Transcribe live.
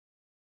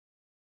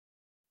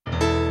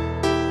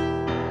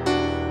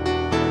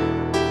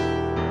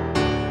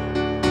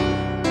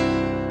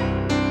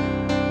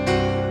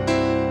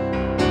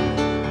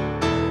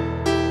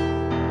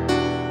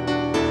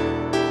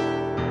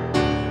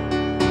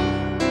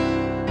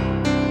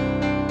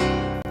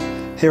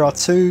Here are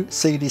two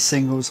CD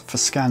singles for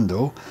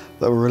Scandal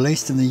that were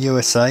released in the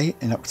USA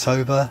in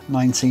October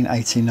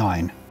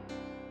 1989.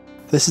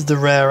 This is the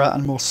rarer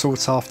and more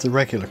sought after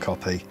regular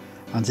copy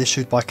and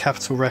issued by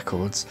Capitol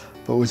Records,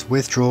 but was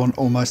withdrawn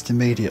almost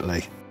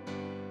immediately.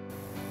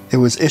 It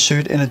was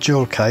issued in a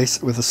jewel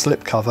case with a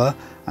slipcover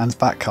and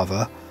back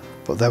cover,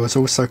 but there was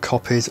also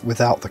copies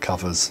without the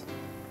covers.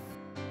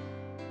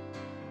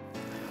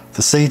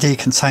 The CD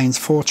contains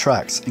 4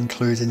 tracks,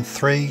 including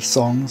 3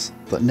 songs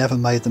that never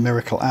made the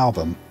Miracle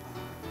album.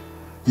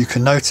 You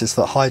can notice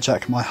that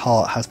Hijack My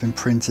Heart has been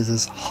printed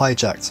as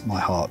Hijacked My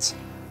Heart.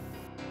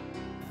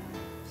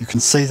 You can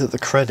see that the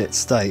credits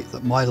state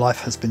that My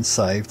Life Has Been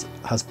Saved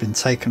has been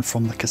taken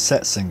from the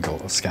cassette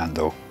single of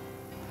Scandal,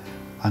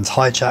 and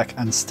Hijack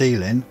and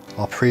Stealin'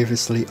 are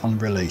previously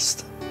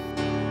unreleased.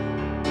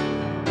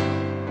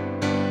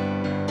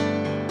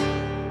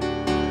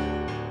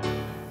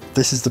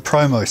 This is the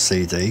promo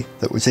CD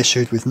that was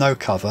issued with no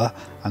cover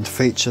and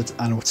featured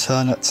an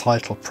alternate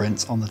title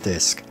print on the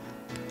disc,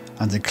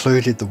 and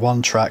included the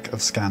 1 track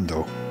of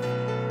Scandal.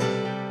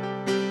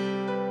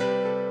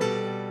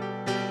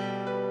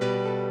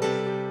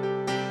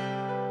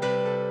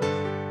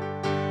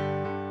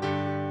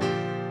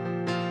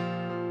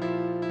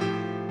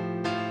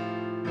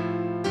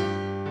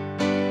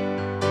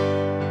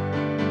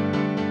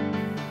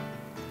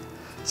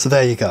 So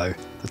there you go,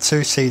 the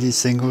 2 CD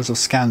singles of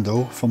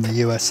Scandal from the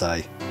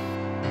USA.